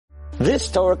This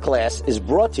Torah class is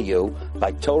brought to you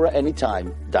by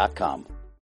TorahAnytime.com.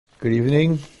 Good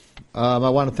evening. I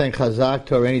want to thank Chizuk,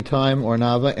 Torah Anytime,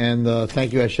 Ornava, and the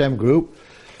Thank You Hashem group.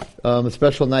 A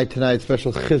special night tonight,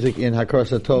 special Chizuk in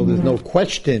Hakaras HaTov. There's no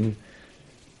question.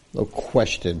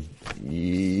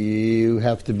 You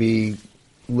have to be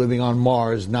living on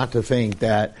Mars not to think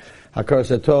that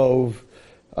Hakaras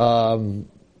HaTov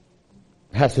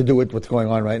has to do with what's going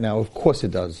on right now. Of course it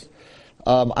does.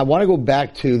 I want to go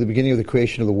back to the beginning of the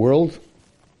creation of the world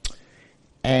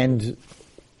and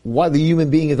why the human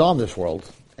being is on this world.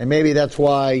 And maybe that's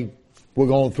why we're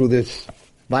going through this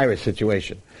virus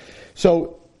situation.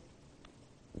 So,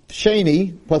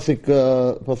 Sheni, Pasuk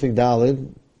Daled,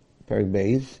 Perek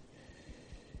Beis,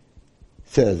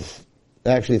 says,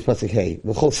 actually it's Pasuk Hey,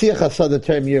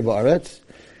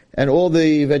 and all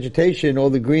the vegetation,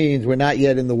 all the greens were not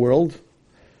yet in the world.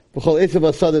 And all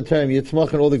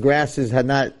the grasses had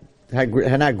not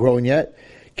grown yet.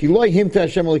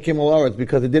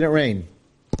 Because it didn't rain.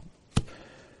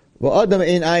 And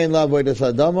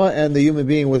the human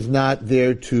being was not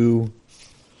there to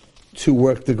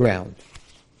work the ground.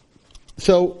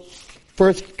 So,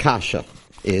 first kasha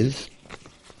is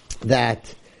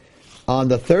that on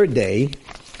the third day,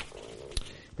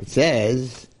 it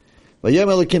says, Hashem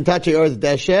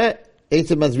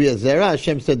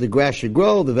said the grass should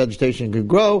grow, the vegetation could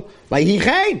grow.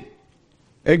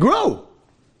 It grew.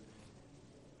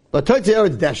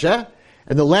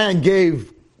 And the land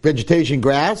gave vegetation,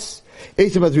 grass.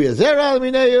 Trees,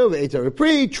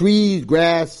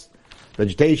 grass,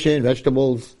 vegetation,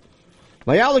 vegetables.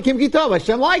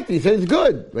 Hashem liked it. He said it's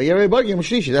good.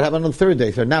 That happened on the third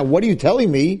day. So now what are you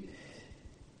telling me?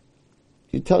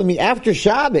 You're telling me after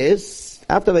Shabbos,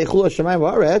 after Veichul Hashemayim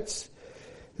V'aretz,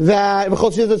 that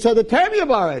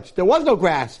there was no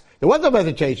grass, there was no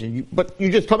vegetation. But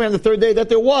you just told me on the third day that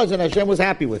there was, and Hashem was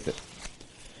happy with it.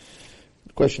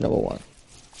 Question number one.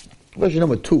 Question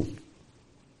number two.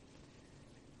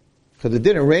 Because it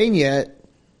didn't rain yet,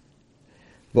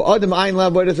 and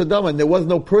there was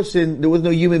no person, there was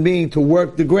no human being to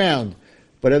work the ground.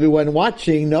 But everyone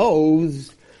watching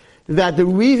knows that the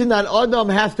reason that Adam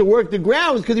has to work the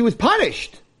ground is because he was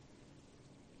punished.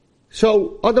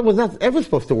 So Adam was not ever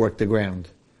supposed to work the ground.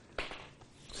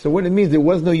 So what it means, there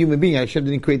was no human being. Hashem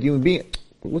didn't create the human being.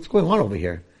 What's going on over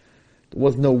here? There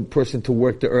was no person to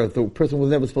work the earth. The person was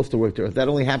never supposed to work the earth. That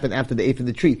only happened after they ate from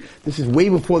the tree. This is way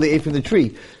before they ate from the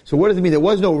tree. So what does it mean? There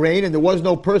was no rain and there was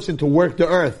no person to work the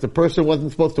earth. The person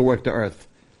wasn't supposed to work the earth.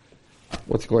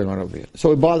 What's going on over here?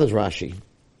 So it bothers Rashi.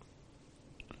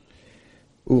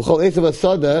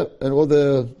 And all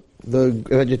the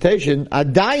vegetation,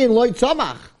 Adayin loy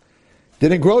tzamach,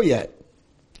 didn't grow yet.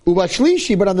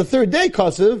 Ubashlishi, but on the third day,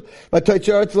 Kasev,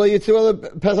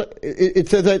 it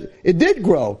says that it did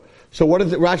grow. So what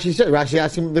does Rashi say? Rashi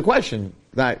asked him the question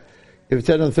that if it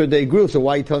said on the third day it grew, so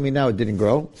why are you telling me now it didn't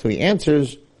grow? So he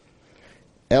answers,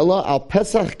 Ella al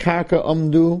Pesach karka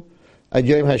amdu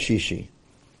ajayim hashishi.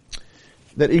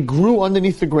 That it grew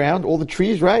underneath the ground, all the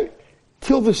trees, right?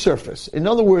 Till the surface. In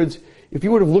other words, if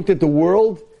you would have looked at the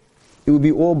world, it would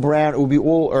be all brown, it would be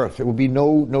all earth. It would be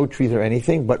no trees or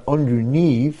anything, but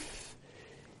underneath,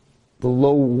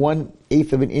 below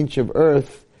 1/8 of an inch of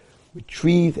earth, with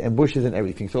trees and bushes and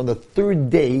everything. So on the third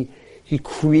day, he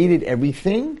created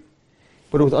everything,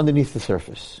 but it was underneath the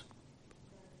surface.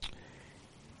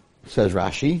 Says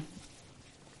Rashi,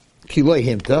 Ki lo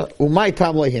himta, umay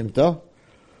tam lo himta.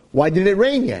 Why did it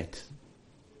rain yet?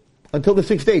 Until the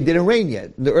sixth day, it didn't rain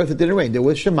yet. The earth, it didn't rain. There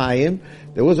was Shemayim,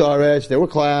 there was Aretz, there were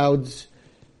clouds,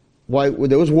 there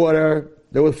was water,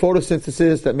 there was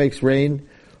photosynthesis that makes rain.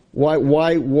 Why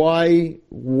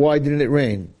didn't it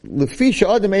rain?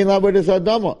 Lefisha Adam ein lavodas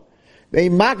Adama.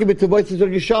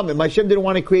 Hashem didn't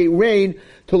want to create rain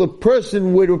till a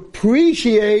person would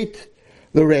appreciate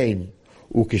the rain.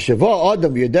 When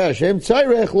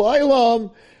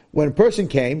a person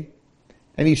came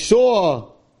and he saw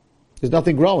there's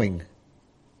nothing growing,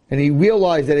 and he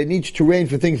realized that it needs to rain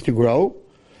for things to grow,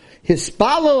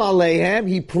 Hispalal aleihem,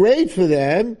 he prayed for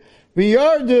them,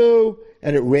 v'yardu,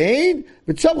 and it rained,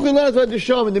 but and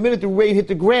the minute the rain hit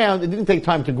the ground, it didn't take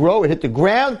time to grow, it hit the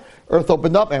ground, earth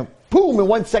opened up, and boom, in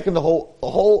 1 second the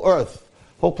whole earth,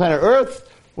 whole planet Earth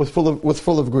was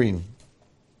full of green.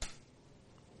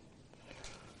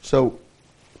 So,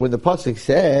 when the pasuk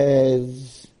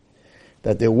says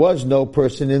that there was no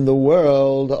person in the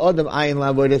world, Adam ayin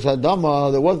lavodas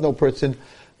Adama, there was no person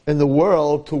in the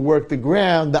world to work the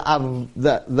ground.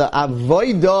 The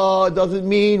avodah doesn't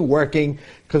mean working,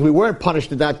 because we weren't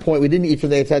punished at that point. We didn't eat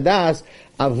from the Eitz Hadas.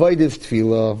 Avodah is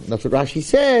tefillah. That's what Rashi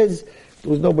says.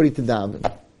 There was nobody to daven.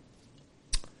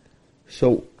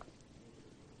 So,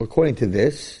 according to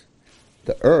this,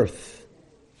 the earth,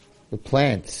 the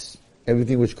plants,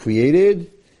 everything was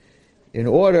created in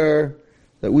order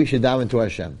that we should daven to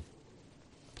Hashem.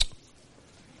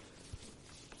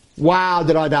 Wow,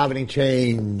 did our davening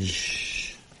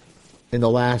change in the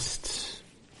last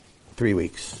 3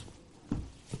 weeks.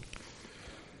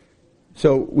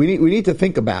 So we need to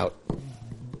think about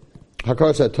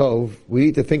Hakar Satov. We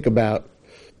need to think about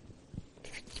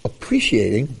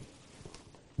appreciating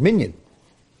minyan.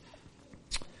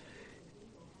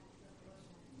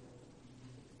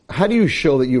 How do you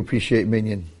show that you appreciate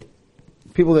minyan?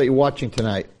 People that you're watching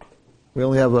tonight, we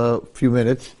only have a few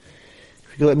minutes.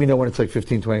 If you can let me know when it's like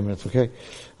 15, 20 minutes, okay?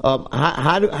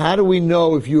 How do we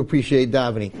know if you appreciate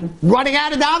davening? Running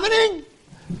out of davening?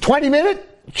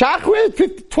 20-minute chakra?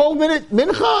 12-minute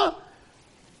mincha?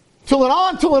 Till it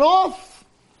on, till it off?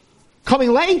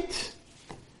 Coming late?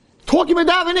 Talking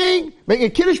about davening? Making a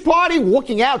kiddush party?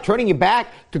 Walking out, turning your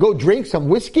back to go drink some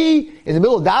whiskey in the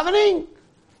middle of davening?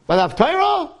 By the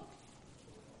Haftarah?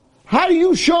 How do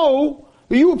you show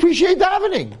that you appreciate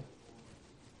davening?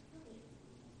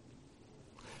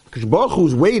 Because Baruch Hu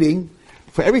is waiting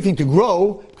for everything to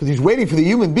grow, because he's waiting for the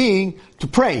human being to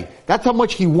pray. That's how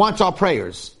much he wants our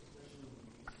prayers.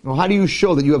 Now, how do you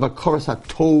show that you have a koras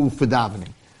hatov for davening?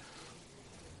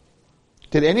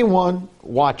 Did anyone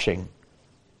watching,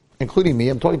 including me,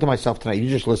 I'm talking to myself tonight, you're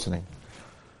just listening,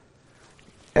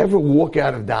 ever walk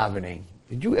out of davening?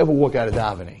 Did you ever walk out of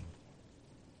davening?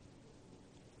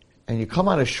 And you come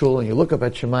out of shul and you look up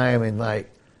at Shemayim and like,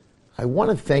 I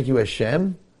want to thank you,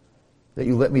 Hashem, that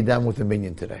you let me down with a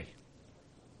minyan today.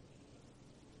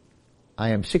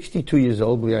 I am 62 years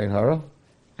old, B'li Ayin Hara.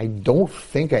 I don't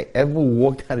think I ever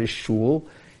walked out of shul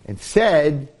and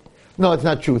said, no, it's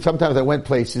not true. Sometimes I went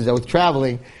places, I was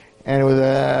traveling, and it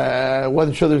was,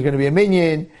 wasn't sure there was going to be a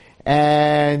minyan,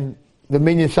 and the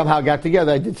minyan somehow got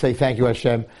together. I did say thank you,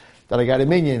 Hashem, that I got a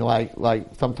minyan, like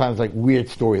sometimes like weird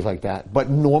stories like that. But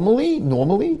normally,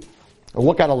 I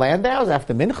walk out of Landau's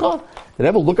after mincha, did I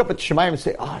ever look up at Shemayim and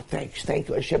say, thank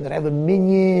you Hashem that I have a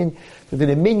minyan, because in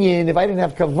a minyan, if I didn't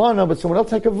have kavana, but someone else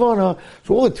had kavana,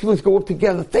 so all the tefillahs go up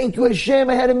together, thank you Hashem,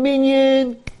 I had a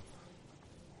minyan.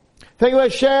 Thank you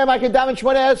Hashem, I could daven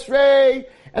Shemona Esrei,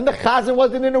 and the chazan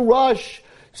wasn't in a rush,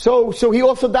 so he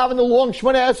also davened the long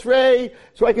Shemona Esrei,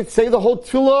 so I could say the whole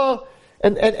tefillah.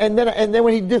 And then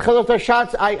when he did Chazot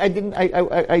HaShatz, I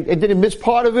didn't miss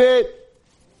part of it.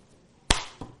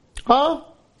 Huh?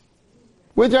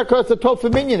 Where's your Koras HaTov for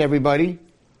minyan, everybody?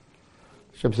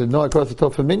 Hashem said, no, Koras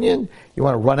HaTov for minyan. You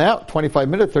want to run out, 25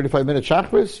 minutes, 35 minute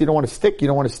chakras. You don't want to stick, you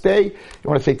don't want to stay. You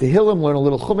want to say Tehillim, learn a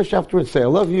little Chumash afterwards, say I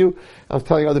love you. I was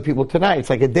telling other people tonight, it's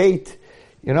like a date.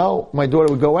 You know, my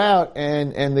daughter would go out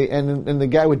and the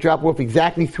guy would drop off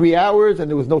exactly 3 hours and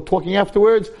there was no talking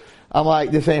afterwards. I'm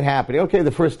like, this ain't happening. Okay,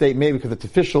 the first date maybe because it's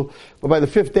official, but by the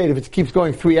fifth date, if it keeps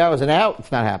going 3 hours and out,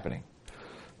 it's not happening.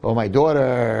 Well, my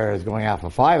daughter is going out for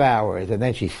 5 hours, and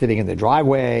then she's sitting in the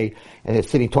driveway, and they're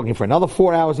sitting talking for another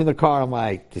 4 hours in the car. I'm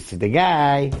like, this is the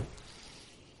guy.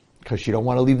 Because she don't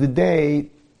want to leave the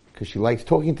date, because she likes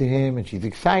talking to him, and she's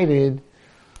excited.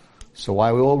 So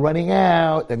why are we all running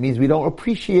out? That means we don't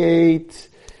appreciate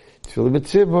Tefillah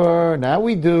B'tzibur. Now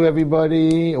we do,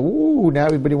 everybody. Ooh, now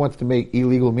everybody wants to make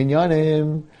illegal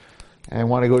minyanim and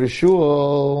want to go to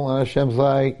shul. And Hashem's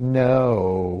like,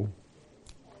 no.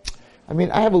 I mean,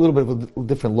 I have a little bit of a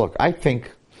different look. I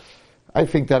think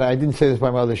that, I didn't say this by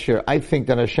my other share, I think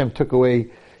that Hashem took away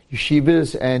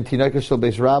yeshivas and tinaykas shel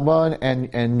beis rabban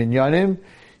and minyanim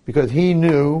because he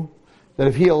knew that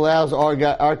if he allows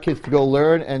our kids to go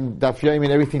learn and daf yomi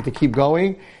and everything to keep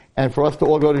going, and for us to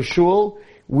all go to shul,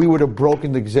 we would have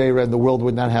broken the gzeira and the world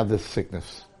would not have this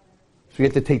sickness. So you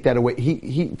have to take that away.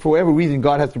 He, for whatever reason,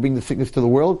 God has to bring the sickness to the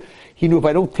world. He knew if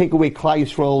I don't take away Klal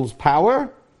Yisrael's power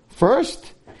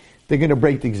first, they're going to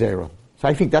break the gzeira. So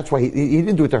I think that's why he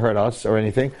didn't do it to hurt us or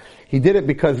anything. He did it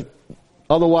because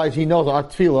otherwise he knows our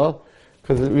tefillah,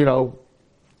 because, you know,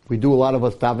 we do a lot of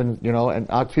us daven, you know, and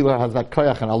our tefillah has that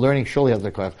koyach, and our learning surely has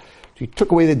that koyach. So he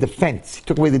took away the defense. He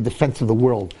took away the defense of the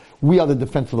world. We are the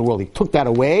defense of the world. He took that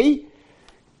away,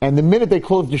 and the minute they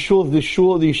closed the shuls, the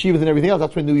yeshivas and everything else,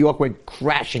 that's when New York went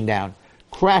crashing down.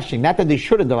 Crashing. Not that they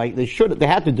should have done it. They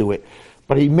had to do it.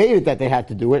 But he made it that they had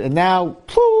to do it, and now,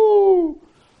 pooh,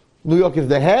 New York was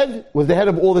the head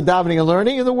of all the davening and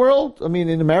learning in the world, I mean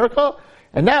in America,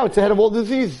 and now it's the head of all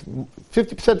disease.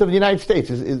 50% of the United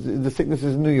States is the sickness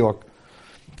is in New York.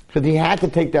 Because he had to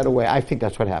take that away. I think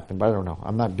that's what happened, but I don't know.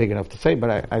 I'm not big enough to say,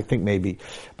 but I think maybe.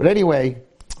 But anyway,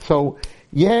 so,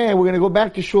 yeah, we're going to go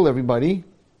back to shul, everybody,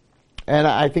 and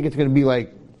I think it's going to be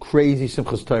like crazy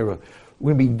Simchas Torah.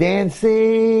 We're going to be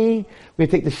dancing. We're going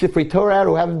to take the Sifrei Torah out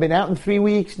who haven't been out in 3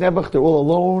 weeks. Nebuch, they're all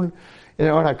alone in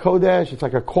their own HaKodesh. It's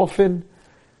like a coffin.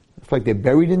 It's like they're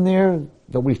buried in there.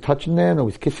 Nobody's touching them.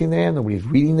 Nobody's kissing them. Nobody's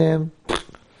reading them.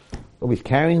 Nobody's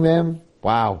carrying them.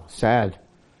 Wow, sad.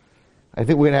 I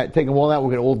think we're going to take them all out. We're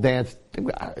going to all dance.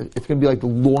 It's going to be like the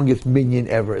longest minyan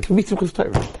ever. It's going to be Simchas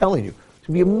Torah. I'm telling you. It's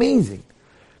going to be amazing.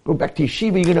 Go back to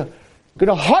yeshiva. You're going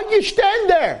to hug your stand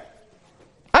there.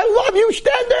 I love you.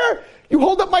 Stand there. You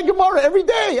hold up my Gemara every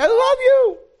day. I love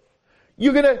you.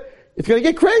 It's going to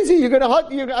get crazy. You're going to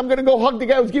hug. I'm going to go hug the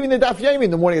guy who's giving the Daf Yomi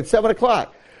in the morning at 7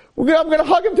 o'clock. I'm going to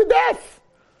hug him to death.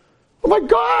 Oh my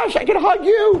gosh, I can hug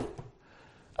you.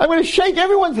 I'm going to shake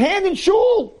everyone's hand in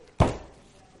shul.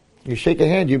 You shake a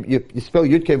hand, you spell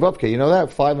Yud Kei Vav Kei. You know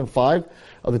that? 5 and 5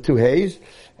 are the two Heys.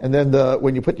 And then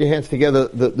when you put your hands together,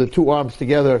 the two arms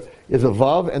together is a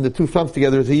Vav, and the two thumbs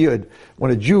together is a Yud. When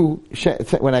a Jew,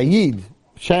 when a Yid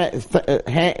shakes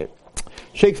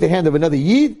the hand of another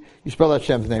Yid, you spell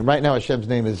Hashem's name. Right now Hashem's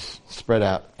name is spread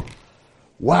out.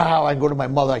 Wow, I go to my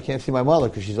mother, I can't see my mother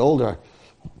because she's older.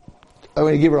 I'm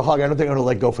going to give her a hug. I don't think I'm going to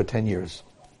let go for 10 years.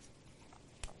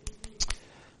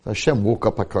 Hashem woke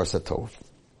up Hakar Satov.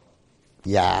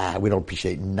 Yeah, we don't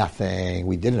appreciate nothing.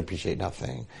 We didn't appreciate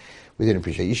nothing. We didn't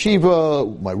appreciate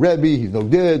yeshiva, my Rebbe, he's no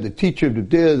good, the teacher,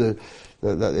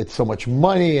 it's so much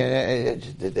money, and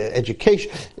the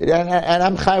education. And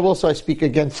I'm Chayav also, I speak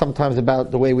again sometimes about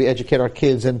the way we educate our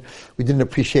kids, and we didn't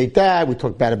appreciate that. We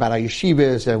talk bad about our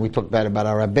yeshivas, and we talk bad about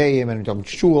our Rebbeim, and we talk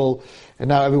shul, and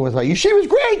now everyone's like, yeshiva's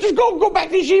great, just go back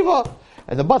to yeshiva.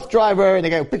 And the bus driver, and the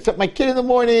guy who picks up my kid in the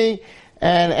morning,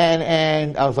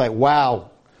 and I was like, wow.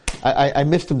 I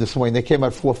missed them this morning. They came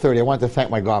at 4:30. I wanted to thank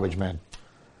my garbage man.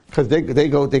 Because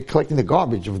they're collecting the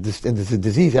garbage of this, and there's a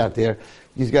disease out there.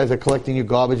 These guys are collecting your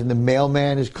garbage, and the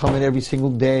mailman is coming every single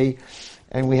day.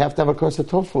 And we have to have a course of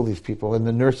talk for all these people. And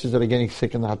the nurses that are getting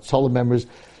sick, and the Hatzalah members.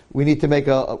 We need to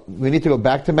go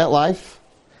back to MetLife,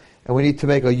 and we need to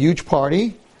make a huge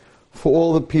party for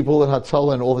all the people at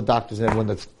Hatzalah and all the doctors and everyone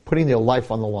that's putting their life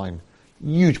on the line.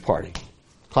 Huge party.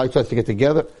 Klal Yisrael has to get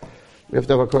together. We have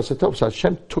to have a course of talk. So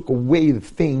Hashem took away the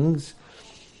things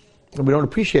and we don't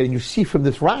appreciate it. And you see from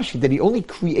this Rashi that he only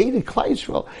created Klal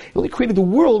Yisrael. He only created the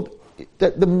world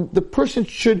that the person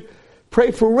should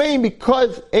pray for rain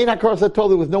because Ein HaKar Satov,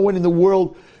 there was no one in the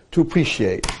world to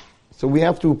appreciate. So we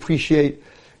have to appreciate,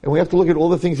 and we have to look at all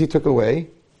the things he took away.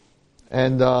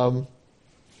 And the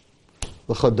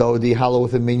Chadodi, hallow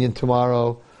with a minyan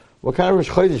tomorrow. What kind of Rosh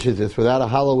Chodesh is this without a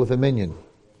hallow with a minyan?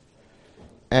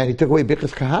 And he took away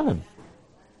Birchas Kahanim.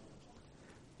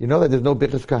 You know that there's no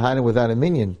Birchas Kahanim without a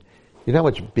minyan. You know how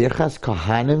much Birchas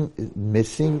Kahanim is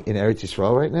missing in Eretz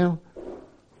Yisrael right now?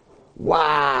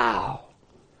 Wow!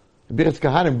 Birchas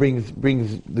Kahanim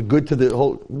brings the good to the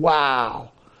whole.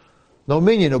 Wow! No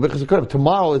minyan, no Birchas Kahanim.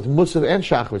 Tomorrow is Musaf and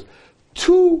Shachris.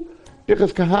 2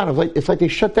 Birchas Kahanim. It's like they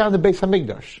shut down the Beis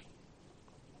Hamikdash.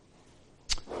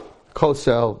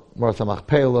 Kosel, Martha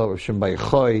Machpelah, Rav Shimon Bar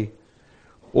Yochai,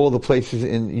 all the places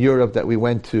in Europe that we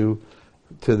went to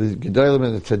the Gedolim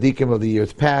and the Tzaddikim of the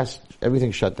years past,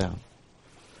 everything shut down.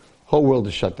 Whole world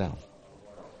is shut down.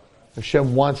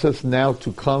 Hashem wants us now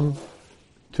to come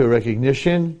to a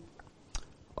recognition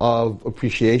of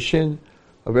appreciation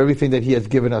of everything that He has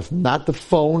given us. Not the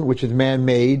phone, which is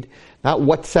man-made, not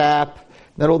WhatsApp,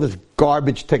 not all this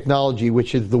garbage technology,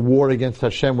 which is the war against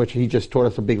Hashem, which He just taught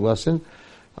us a big lesson.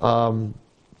 To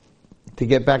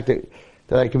get back to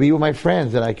that I could be with my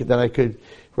friends, that I could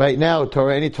right now,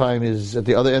 Torah Anytime is at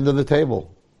the other end of the table.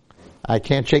 I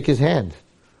can't shake his hand.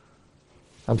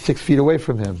 I'm 6 feet away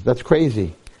from him. That's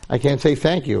crazy. I can't say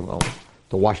thank you.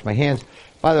 To wash my hands.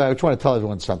 By the way, I just want to tell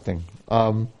everyone something.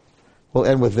 We'll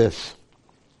end with this.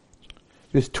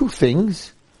 There's 2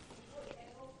 things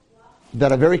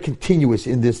that are very continuous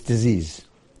in this disease.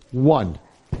 1,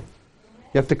 you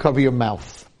have to cover your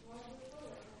mouth.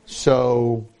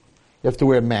 So, you have to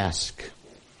wear a mask.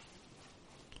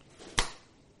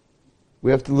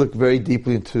 We have to look very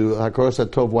deeply into Hakar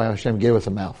Satov, why Hashem gave us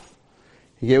a mouth.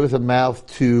 He gave us a mouth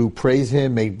to praise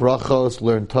Him, make brachos,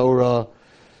 learn Torah,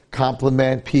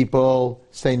 compliment people,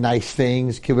 say nice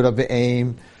things, give it up the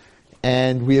aim.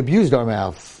 And we abused our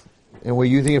mouth. And we're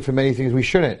using it for many things we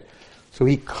shouldn't. So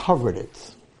He covered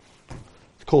it.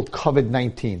 It's called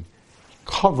COVID-19.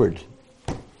 Covered.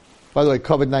 By the way,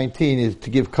 COVID-19 is to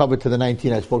give cover to the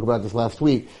 19. I spoke about this last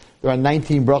week. There are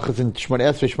 19 brachas in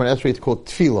Shemona Esrei. Shemona Esrei, it's called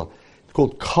tefillah. It's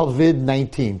called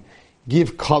COVID-19.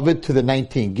 Give cover to the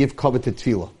 19. Give cover to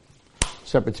tefillah.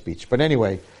 Separate speech. But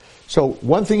anyway, so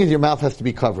one thing is your mouth has to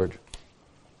be covered.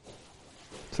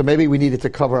 So maybe we needed to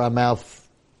cover our mouth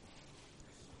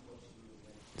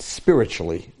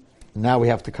spiritually. Now we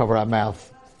have to cover our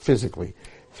mouth physically.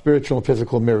 Spiritual and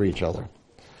physical mirror each other.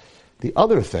 The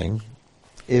other thing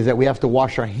is that we have to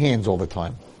wash our hands all the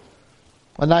time.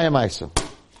 Anaya Maisa.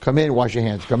 Come in, wash your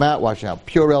hands. Come out, wash your hands.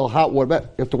 Purell, hot water, you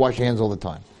have to wash your hands all the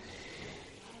time.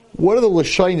 One of the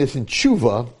lashonis in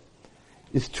tshuva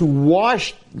is to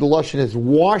wash, the lashon is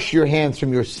wash your hands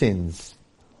from your sins.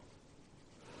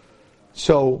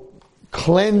 So,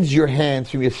 cleanse your hands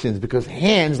from your sins, because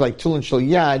hands, like Tulin Shal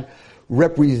Yad,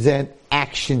 represent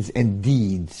actions and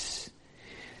deeds.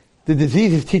 The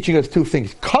disease is teaching us two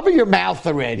things. Cover your mouth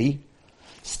already.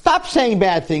 Stop saying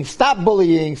bad things. Stop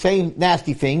bullying, saying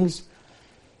nasty things.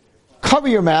 Cover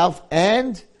your mouth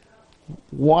and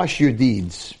wash your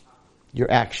deeds,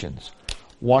 your actions.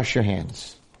 Wash your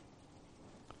hands.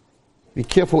 Be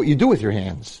careful what you do with your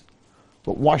hands,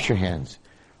 but wash your hands.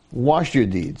 Wash your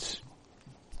deeds.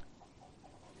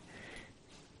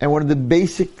 And one of the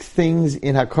basic things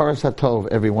in Hakaras HaTov,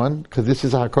 everyone, because this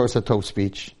is a Hakaras HaTov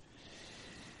speech,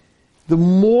 the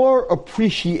more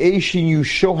appreciation you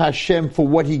show Hashem for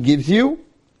what He gives you,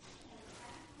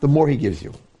 the more He gives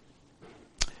you.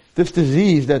 This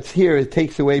disease that's here, it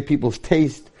takes away people's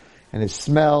taste and his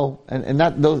smell, and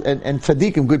not those, and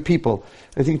tzaddikim, good people.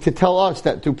 I think to tell us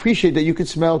that, to appreciate that you could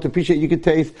smell, to appreciate you could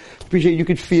taste, to appreciate you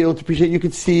could feel, to appreciate you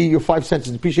could see, your five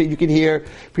senses, to appreciate you could hear,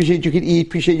 appreciate you could eat,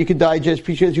 appreciate you could digest,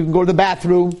 appreciate you can go to the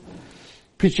bathroom,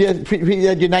 appreciate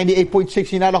that you're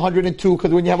 98.6, you're not 102,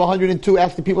 because when you have 102,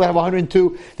 ask the people that have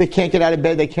 102, they can't get out of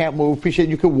bed, they can't move, appreciate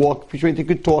you could walk, appreciate you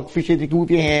could talk, appreciate you could move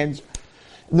your hands.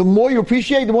 The more you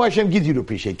appreciate, the more Hashem gives you to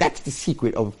appreciate. That's the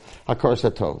secret of Hakaras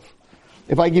HaTov.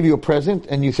 If I give you a present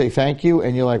and you say thank you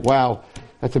and you're like, wow,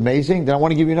 that's amazing, then I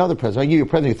want to give you another present. If I give you a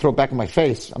present, you throw it back in my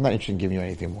face, I'm not interested in giving you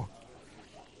anything more.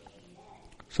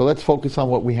 So let's focus on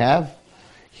what we have.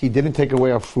 He didn't take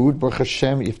away our food. Baruch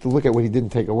Hashem, you have to look at what He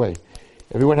didn't take away.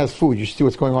 Everyone has food. You see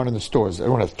what's going on in the stores.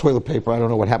 Everyone has toilet paper. I don't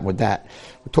know what happened with that.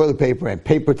 Toilet paper and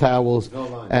paper towels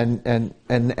and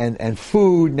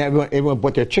food. And everyone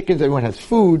bought their chickens. Everyone has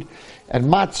food and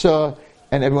matzah,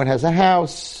 and everyone has a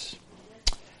house.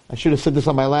 I should have said this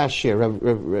on my last share.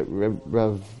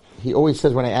 Rav, he always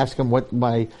says when I ask him what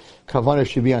my kavanah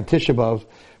should be on Tisha B'Av,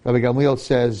 Rabbi Gamliel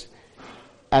says,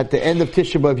 at the end of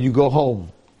Tisha B'Av, you go home.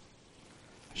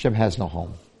 Hashem has no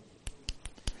home.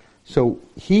 So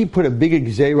He put a bigger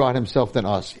gzeira on Himself than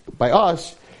us. By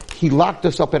us, He locked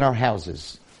us up in our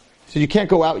houses. So you can't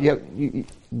go out,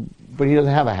 but He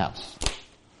doesn't have a house.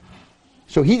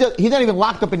 So he's not even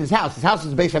locked up in His house. His house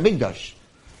is based on Migdash.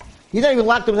 He's not even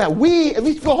locked up in His house. We at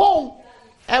least go home,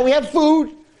 and we have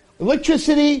food,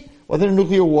 electricity, other than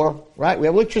nuclear war, right? We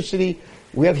have electricity,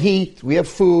 we have heat, we have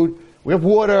food, we have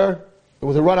water. There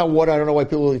was a run on water. I don't know why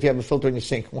people, if you have a filter in your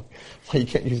sink, why you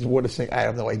can't use the water sink. I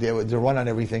have no idea. There's a run on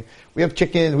everything. We have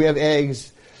chickens, we have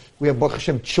eggs, we have Baruch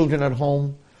Hashem children at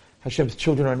home. Hashem's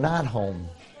children are not home.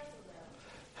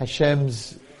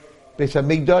 Hashem's Beis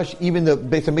HaMikdash, even the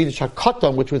Beis HaMikdash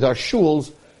HaKatan, which was our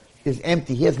shuls, is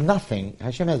empty. He has nothing.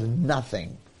 Hashem has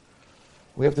nothing.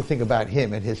 We have to think about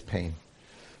Him and His pain.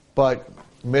 But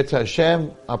Mitzvah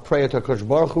Hashem, our prayer to HaKadosh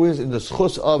Baruch Hu is in the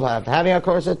schus of having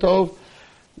Hakaras HaTov.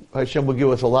 Hashem will give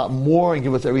us a lot more and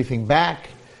give us everything back.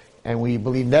 And we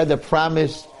believe that the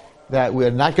promise that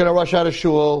we're not going to rush out of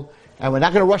shul, and we're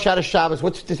not going to rush out of Shabbos.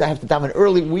 What's this? I have to daven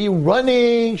early. We're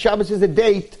running. Shabbos is a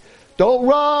date. Don't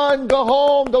run. Go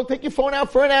home. Don't take your phone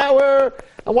out for an hour.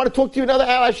 I want to talk to you another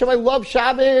hour. Hashem, I love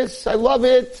Shabbos. I love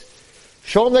it.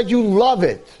 Show them that you love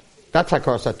it. That's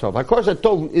Hakaras HaTov. Hakaras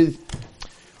HaTov is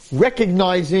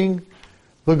recognizing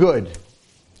the good.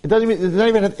 It's not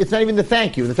even the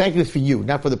thank you. The thank you is for you,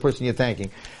 not for the person you're thanking.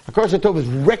 Hakaras HaTov is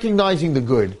recognizing the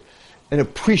good and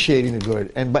appreciating the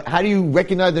good. But how do you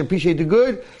recognize and appreciate the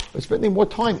good? By spending more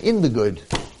time in the good.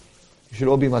 You should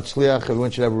all be matzliach. Everyone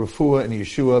should have a refuah and a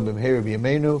Yeshua b'mheira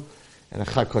b'yameinu and a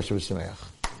chag kosher v'sameach.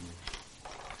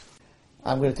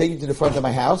 I'm going to take you to the front of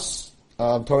my house.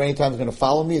 Torah Anytime is going to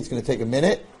follow me. It's going to take a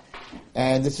minute.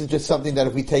 And this is just something that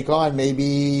if we take on,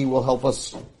 maybe will help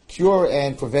us cure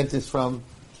and prevent this from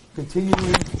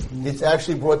continuing. It's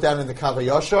actually brought down in the Kav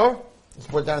HaYashar. It's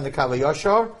brought down in the Kav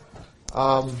HaYashar.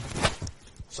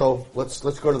 So let's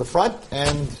go to the front,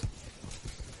 and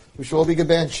we should all be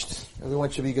gebenched. Everyone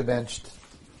should be gebenched.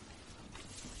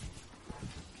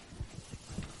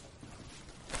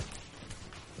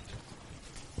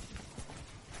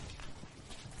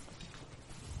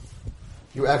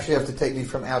 You actually have to take me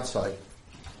from outside.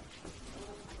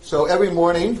 So every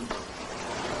morning,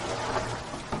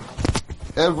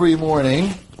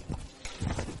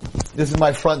 this is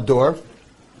my front door.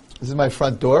 This is my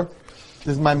front door.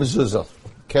 This is my mezuzah.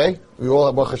 Okay? We all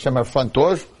have, Baruch Hashem, our front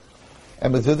doors.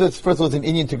 And mezuzah, first of all, it's an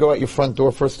Indian to go out your front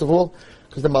door, first of all,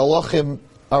 because the malachim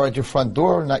are at your front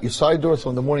door, not your side door, so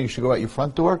in the morning you should go out your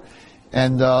front door.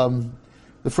 And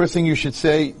the first thing you should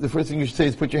say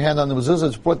is put your hand on the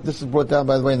mezuzah. This is brought down,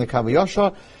 by the way, in the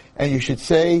Kavayasha, and you should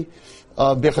say,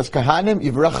 Bechas Kahanim,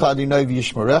 Yivracha Adonai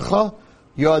v'yishmerecha,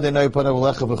 Yo Adonai panav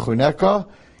alecha v'chuneka,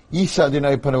 Yisa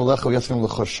Adonai panav alecha v'yaskem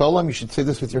l'cha shalom. You should say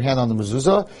this with your hand on the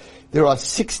mezuzah. There are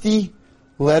 60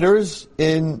 letters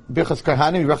in Bechas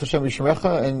Kahanim, Yivracha Hashem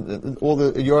v'yishmerecha, and all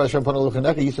the Yo Hashem panav alecha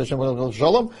v'chuneka, Yisa Hashem panav alecha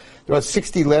shalom. There are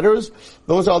 60 letters.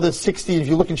 Those are the 60, if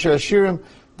you look in Shir Hashirim,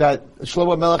 that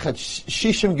Shlomo Melech had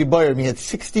Shishim Gibayrim. He had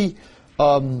 60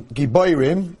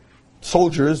 Gibayrim,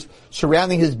 soldiers,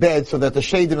 surrounding his bed so that the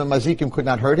Shadim and Mazikim could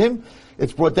not hurt him.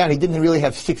 It's brought down. He didn't really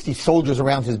have 60 soldiers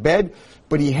around his bed,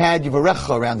 but he had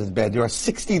Yivarecha around his bed. There are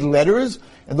 60 letters,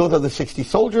 and those are the 60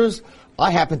 soldiers.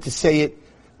 I happen to say it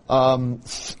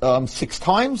 6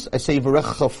 times. I say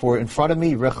Yivarecha for in front of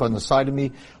me, Yivarecha on the side of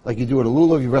me, like you do at a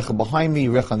lulav, Yivarecha behind me,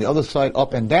 Yivarecha on the other side,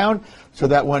 up and down, so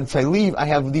that once I leave, I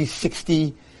have these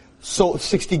 60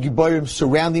 Gibayrim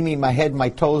surrounding me, my head, my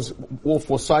toes, all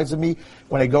 4 sides of me.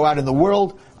 When I go out in the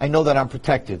world, I know that I'm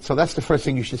protected. So that's the first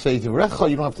thing you should say. Yivarecha,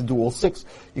 you don't have to do all 6.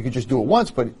 You can just do it once,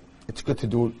 but it's good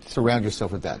to surround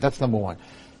yourself with that. That's number 1.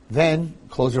 Then,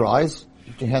 close your eyes,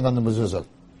 put your hand on the mezuzah.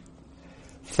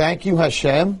 Thank you,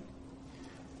 Hashem,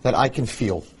 that I can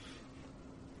feel.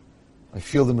 I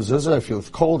feel the mezuzah, I feel it's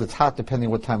cold, it's hot, depending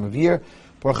on what time of year.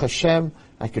 Baruch Hashem,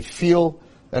 I could feel,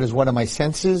 that is one of my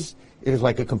senses. It is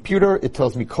like a computer. It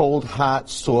tells me cold, hot,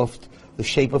 soft, the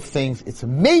shape of things. It's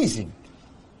amazing.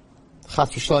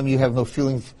 Chas v'shalom, you have no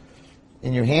feelings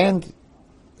in your hand.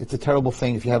 It's a terrible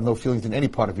thing if you have no feelings in any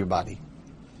part of your body.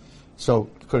 So,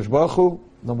 Kodesh Baruch Hu,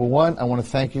 number 1, I want to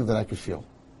thank you that I could feel.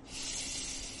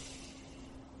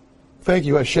 Thank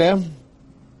you, Hashem,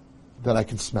 that I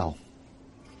can smell.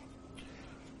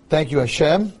 Thank you,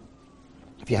 Hashem.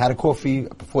 If you had a coffee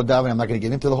before davening, I'm not going to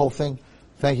get into the whole thing.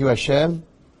 Thank you, Hashem,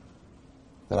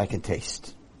 that I can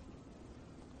taste.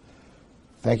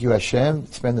 Thank you, Hashem.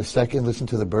 Spend a second, listen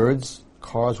to the birds,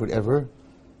 cars, whatever.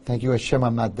 Thank you, Hashem,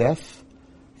 I'm not deaf.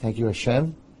 Thank you,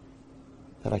 Hashem,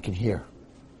 that I can hear.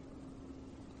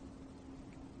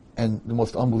 And the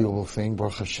most unbelievable thing,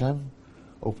 Baruch Hashem,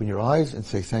 open your eyes and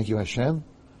say, thank you, Hashem,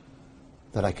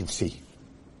 that I can see.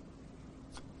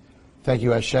 Thank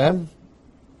you, Hashem,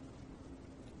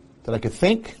 that I could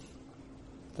think,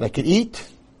 that I could eat,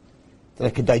 that I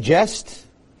could digest,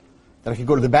 that I could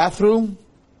go to the bathroom,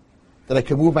 that I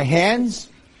could move my hands,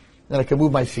 that I could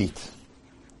move my feet.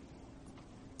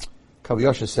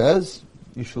 Kaviyasha says,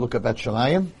 you should look up at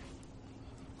Shalayim.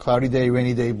 Cloudy day,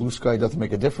 rainy day, blue sky, doesn't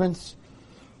make a difference.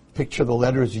 Picture the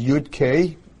letters Yud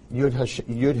K,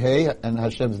 Yud Hey, and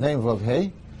Hashem's name, Vav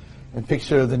Hey, and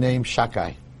picture the name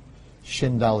Shakai,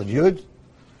 Shin Daled Yud,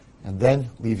 and then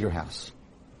leave your house.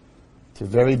 It's a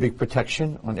very big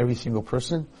protection on every single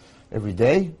person, every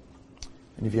day.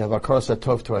 And if you have Akaras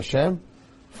Tov to Hashem,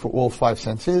 for all 5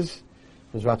 senses,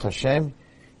 Bezrat Hashem,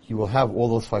 you will have all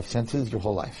those 5 senses your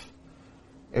whole life.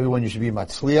 Everyone, you should be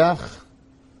Matzliach,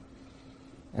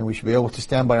 and we should be able to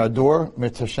stand by our door,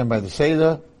 Mit Hashem by the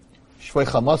Seder. Shvei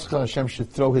Chamascha, Hashem should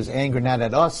throw His anger not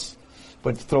at us,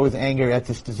 but throw His anger at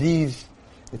this disease.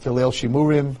 It's a Leil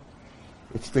Shimurim.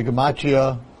 It's the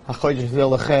Gematria. HaChodesh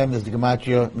Zel Lechem is the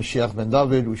Gematria Mashiach ben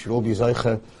David. We should all be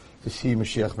Zaycha to see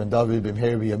Mashiach ben David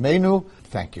b'mher v'yameinu.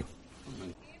 Thank you.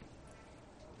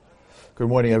 Good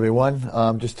morning,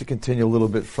 everyone. Just to continue a little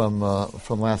bit from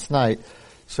last night.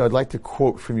 So I'd like to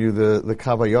quote from you the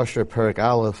Kavayasha Perek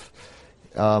Aleph.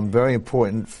 Very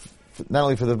important, not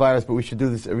only for the virus, but we should do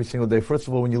this every single day. First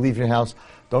of all, when you leave your house,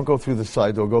 don't go through the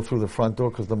side door, go through the front door,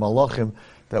 because the malachim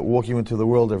that walk you into the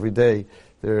world every day,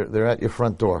 they're at your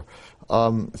front door.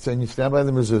 So you stand by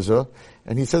the mezuzah,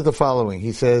 and he says the following.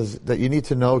 He says that you need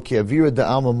to know ki avira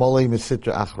da'alma molei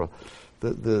misitra achra.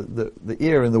 The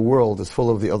air in the world is full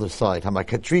of the other side.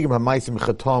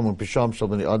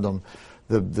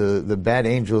 The bad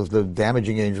angels, the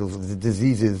damaging angels, the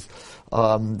diseases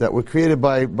that were created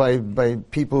by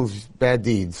people's bad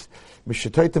deeds. They're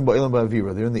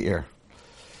in the air.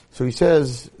 So he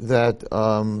says that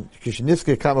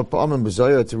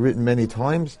it's written many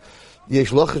times.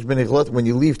 When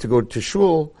you leave to go to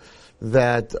shul,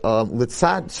 that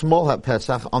litzad small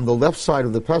Pesach, on the left side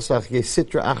of the Pesach,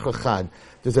 yesitra achachad,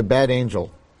 there's a bad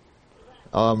angel.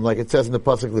 Like it says in the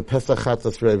pasuk, the Pesach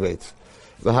chatzas revetz.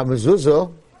 The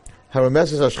hamezuzah,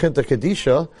 harameses ashchinta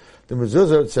kedisha, the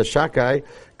mezuzah, it says shakai,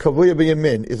 kavuya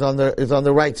b'yamin, is on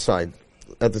the right side,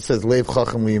 as it says leiv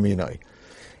chacham liyaminai.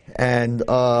 And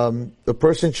the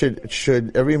person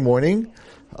should every morning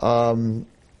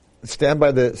stand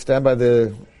by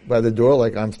the by the door,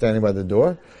 like I'm standing by the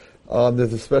door,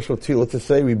 there's a special tefillah to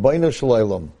say, Ribono Shel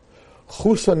Olam,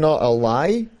 Chusana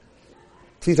Alai,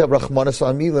 please have Rachmanas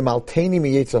on me, Lemalteni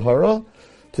mi Yetzer Hara,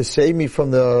 to save me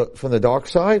from the dark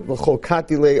side, L'chol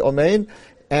Katile Omein,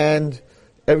 and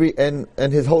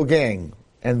his whole gang.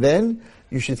 And then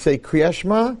you should say Kriyat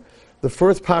Shema, the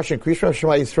first passion, Kriyat Shema,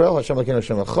 Shema Yisrael, Hashem Elokeinu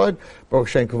Hashem Echad, Baruch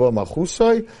Shem Kavod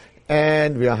Malchusai,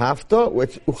 and V'Ahavta,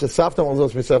 which Uchesafta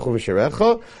Malzos V'Sechu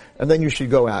V'Sherecha, and then you should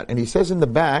go out. And he says in the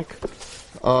back,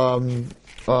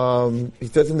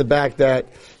 that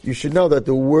you should know that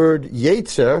the word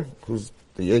Yetzer, who's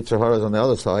the Yetzer Hara is on the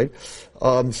other side,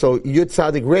 so Yud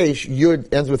Tzadik Reish,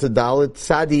 Yud ends with a Dalet,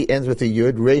 Tzadi ends with a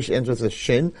Yud, Reish ends with a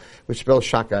Shin, which spells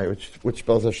Shakai, which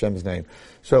spells Hashem's name.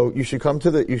 So you should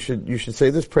you should say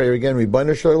this prayer again,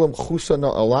 Ribono Shel Olam,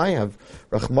 Chusana Alai, have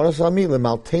Rachmanas on me,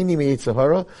 Lemalteni mi Yetzer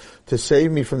Hara, to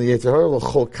save me from the Yetzer Hara,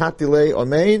 L'chol Katile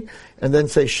Omein, and then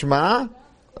say Shema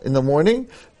in the morning.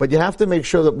 But you have to make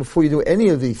sure that before you do any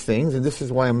of these things, and this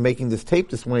is why I'm making this tape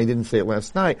this morning, I didn't say it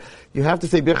last night, you have to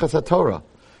say Birchas HaTorah.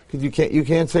 Because you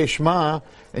can't say Shema,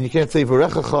 and you can't say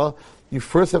V'rechacha. You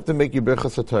first have to make your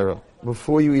Birchas HaTorah.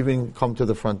 Before you even come to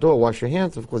the front door, wash your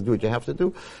hands, of course, do what you have to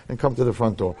do, and come to the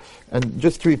front door. And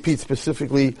just to repeat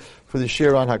specifically for the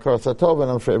shir on Hakaras HaTov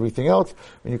and for everything else,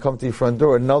 when you come to your front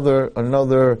door,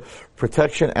 another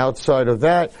protection outside of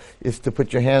that is to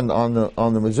put your hand on the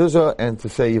mezuzah and to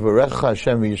say Yivarecha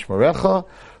Hashem v'yishmerecha.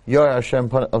 Yar Hashem,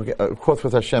 of course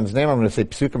with Hashem's name, I'm going to say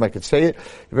Psukim, I could say it.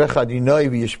 Yivarecha Adonai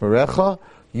v'yishmerecha.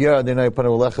 Yar Adonai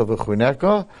panav elecha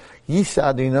v'chuneka. Yisa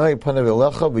Adonai panav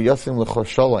elecha v'yasim l'chor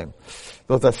shalom.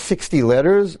 Those are 60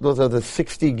 letters. Those are the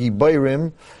 60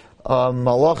 Gibayrim,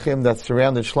 Malachim that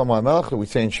surrounded Shlomo HaMelech, that we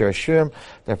say in Shir Hashirim,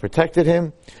 that protected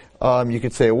him. You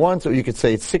could say it once, or you could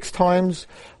say it 6 times.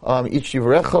 Each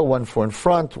Yivarecha, one for in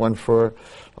front, one for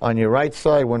on your right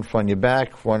side, one for on your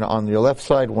back, one on your left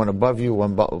side, one above you,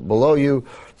 one below you,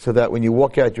 so that when you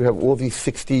walk out, you have all these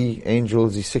 60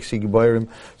 angels, these 60 Gibayrim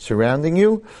surrounding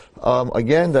you.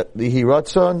 Again, that the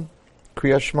Hiratzon,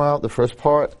 Kriyat Shema, the first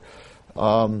part,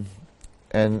 and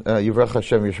Yivrecha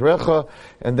Hashem Yishrecha,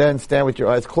 and then stand with your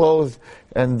eyes closed,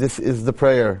 and this is the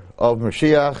prayer of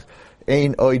Mashiach,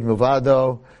 Ein Oid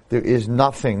Muvado, there is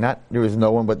nothing, not there is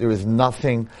no one, but there is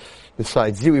nothing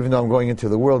besides you. Even though I'm going into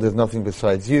the world, there's nothing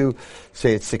besides you.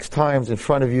 Say it 6 times, in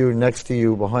front of you, next to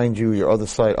you, behind you, your other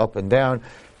side, up and down.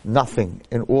 Nothing.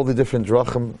 In all the different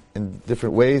drachim, in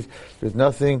different ways, there's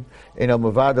nothing. In Al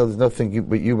Muvado, there's nothing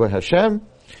but you, but Hashem.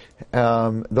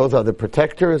 Those are the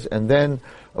protectors, and then,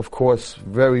 of course,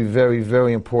 very, very,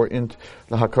 very important,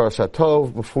 the Hakaras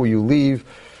HaTov. Before you leave,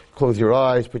 close your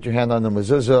eyes, put your hand on the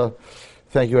mezuzah.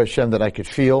 Thank you, Hashem, that I could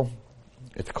feel.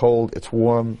 It's cold, it's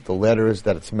warm, the letters,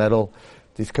 that it's metal.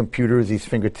 These computers, these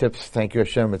fingertips, thank you,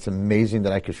 Hashem, it's amazing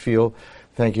that I could feel.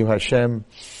 Thank you, Hashem,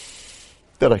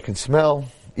 that I can smell.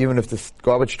 Even if this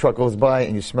garbage truck goes by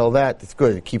and you smell that, it's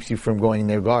good. It keeps you from going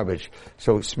near garbage.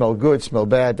 So smell good, smell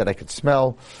bad, that I could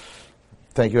smell.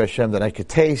 Thank you, Hashem, that I could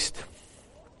taste.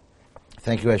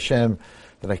 Thank you, Hashem,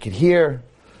 that I could hear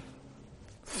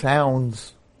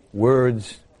sounds,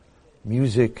 words,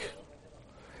 music.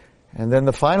 And then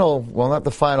the final, well, not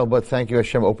the final, but thank you,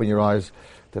 Hashem, open your eyes,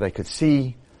 that I could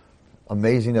see.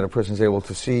 Amazing that a person is able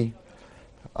to see.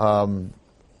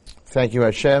 Thank you,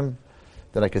 Hashem,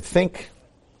 that I could think,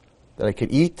 that I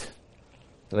could eat,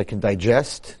 that I can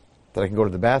digest, that I can go to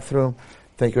the bathroom.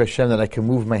 Thank you, Hashem, that I can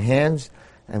move my hands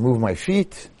and move my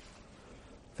feet.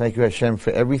 Thank you, Hashem,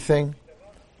 for everything.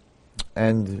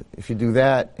 And if you do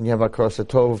that, and you have Hakaras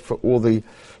HaTov for all the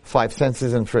 5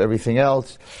 senses and for everything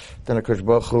else, then HaKadosh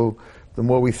Baruch Hu, the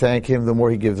more we thank Him, the more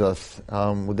He gives us.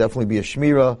 Will definitely be a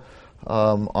shmirah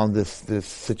on this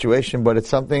situation, but it's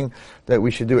something that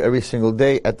we should do every single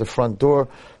day at the front door.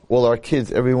 All our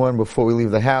kids, everyone, before we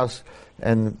leave the house,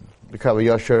 and the Kavah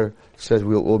Yashar says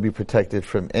we'll all be protected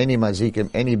from any mazikim,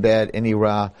 any bad, any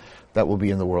ra that will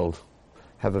be in the world.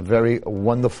 Have a very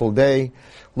wonderful day.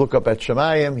 Look up at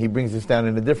Shemayim. He brings this down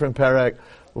in a different parak.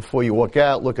 Before you walk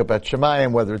out, look up at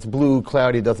Shemayim. Whether it's blue,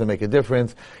 cloudy, doesn't make a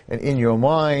difference. And in your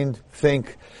mind,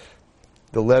 think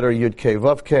the letter Yud Kei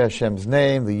Vav Kei, Hashem's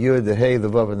name, the Yud, the Hey, the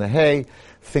Vav, and the Hey.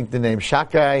 Think the name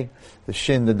Shakai, the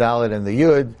Shin, the Dalet, and the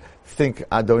Yud. Think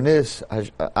Adonis,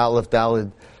 Aleph,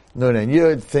 Dalet, Nun, and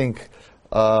Yud. Think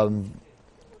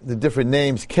the different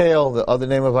names, Kael, the other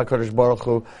name of HaKadosh Baruch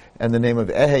Hu, and the name of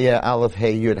Eheyah, Aleph,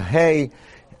 Hey, Yud, Hey,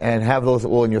 and have those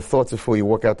all in your thoughts before you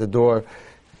walk out the door.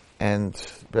 And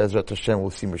Be'ezrat Hashem,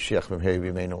 we'll see Mashiach B'mhei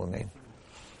B'meinu Amen.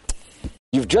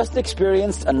 You've just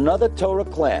experienced another Torah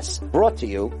class brought to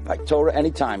you by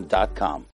TorahAnytime.com.